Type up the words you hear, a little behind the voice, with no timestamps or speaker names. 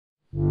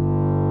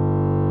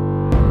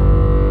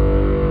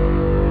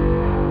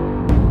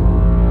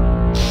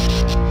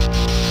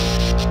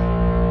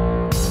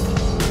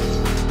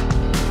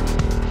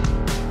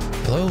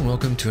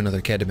welcome to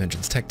another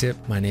CADimensions tech tip.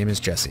 My name is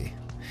Jesse.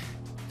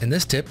 In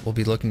this tip, we'll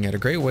be looking at a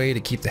great way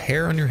to keep the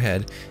hair on your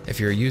head if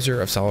you're a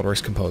user of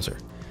SOLIDWORKS Composer.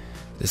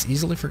 This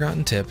easily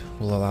forgotten tip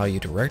will allow you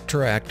to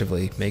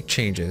retroactively make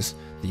changes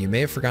that you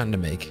may have forgotten to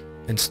make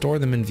and store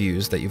them in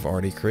views that you've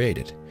already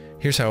created.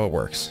 Here's how it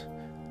works.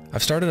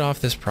 I've started off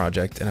this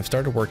project and I've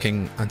started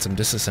working on some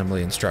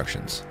disassembly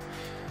instructions.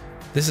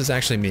 This is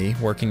actually me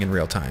working in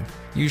real time.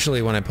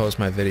 Usually when I post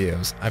my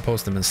videos, I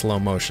post them in slow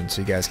motion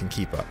so you guys can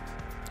keep up.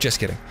 Just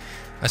kidding.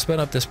 I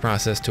sped up this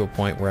process to a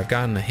point where I've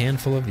gotten a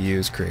handful of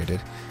views created,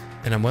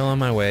 and I'm well on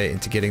my way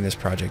into getting this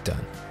project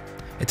done.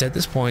 It's at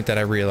this point that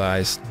I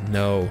realized,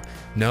 no,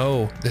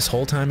 this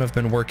whole time I've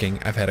been working,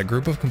 I've had a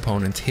group of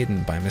components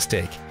hidden by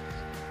mistake.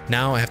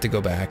 Now I have to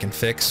go back and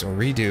fix or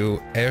redo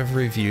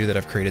every view that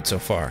I've created so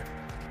far.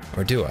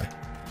 Or do I?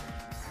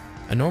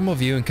 A normal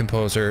view in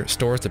Composer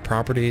stores the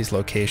properties,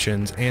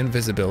 locations, and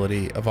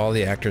visibility of all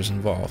the actors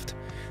involved.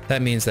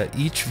 That means that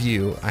each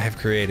view I have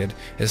created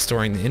is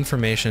storing the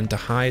information to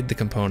hide the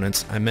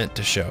components I meant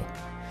to show.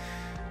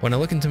 When I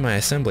look into my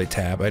Assembly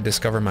tab, I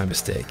discover my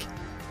mistake.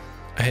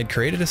 I had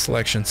created a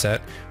selection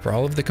set for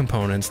all of the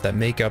components that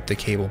make up the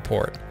cable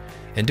port.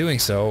 In doing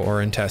so,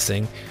 or in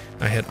testing,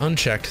 I had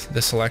unchecked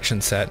the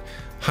selection set,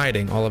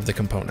 hiding all of the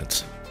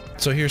components.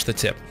 So here's the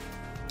tip.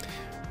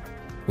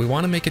 We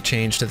want to make a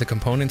change to the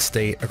component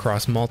state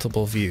across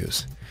multiple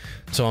views.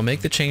 So I'll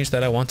make the change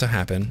that I want to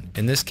happen,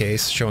 in this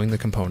case showing the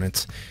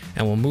components,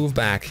 and we'll move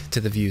back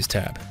to the Views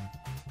tab.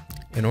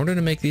 In order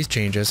to make these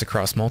changes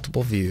across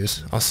multiple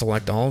views, I'll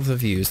select all of the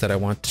views that I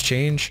want to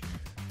change,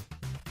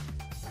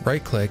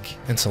 right-click,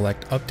 and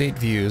select Update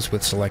Views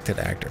with selected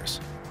actors.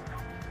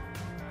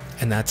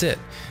 And that's it.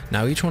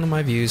 Now each one of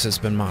my views has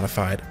been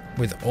modified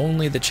with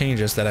only the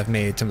changes that I've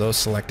made to those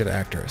selected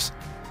actors.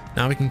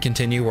 Now we can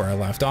continue where I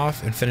left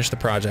off and finish the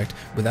project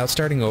without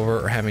starting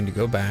over or having to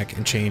go back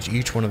and change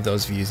each one of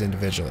those views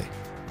individually.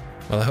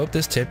 Well, I hope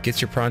this tip gets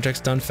your projects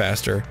done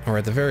faster, or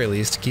at the very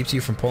least keeps you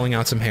from pulling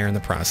out some hair in the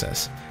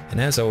process. And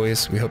as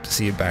always, we hope to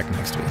see you back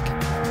next week.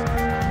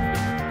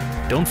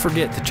 Don't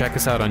forget to check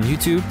us out on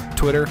YouTube,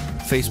 Twitter,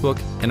 Facebook,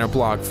 and our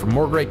blog for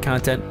more great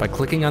content by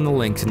clicking on the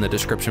links in the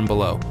description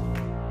below.